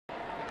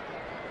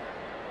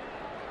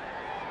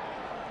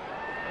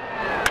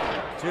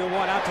2-1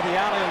 out to the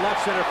alley in left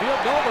center field.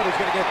 Nobody's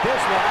going to get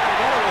this one out.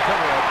 Another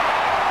recover.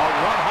 A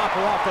run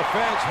hopper off the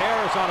fence.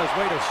 Harris on his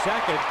way to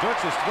second.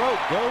 Dirks' throw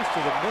goes to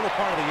the middle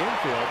part of the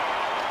infield.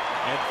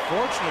 And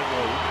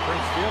fortunately,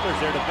 Prince Fielder's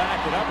there to back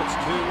it up. It's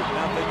 2-0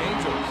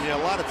 Angels. Yeah,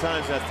 a lot of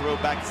times that throw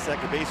back to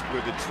second base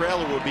where the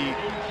trailer would be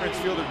Prince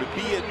Fielder to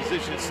be in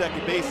position at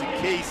second base in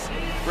case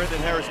Brendan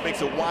Harris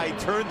makes a wide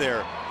turn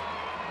there.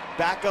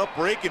 Back up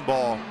breaking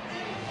ball.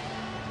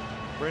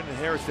 Brendan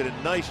Harris did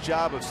a nice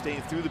job of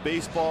staying through the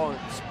baseball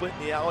and splitting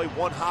the alley.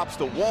 One hops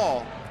the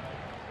wall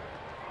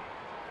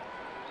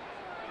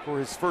for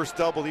his first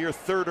double of the year,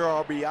 third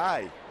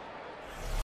RBI.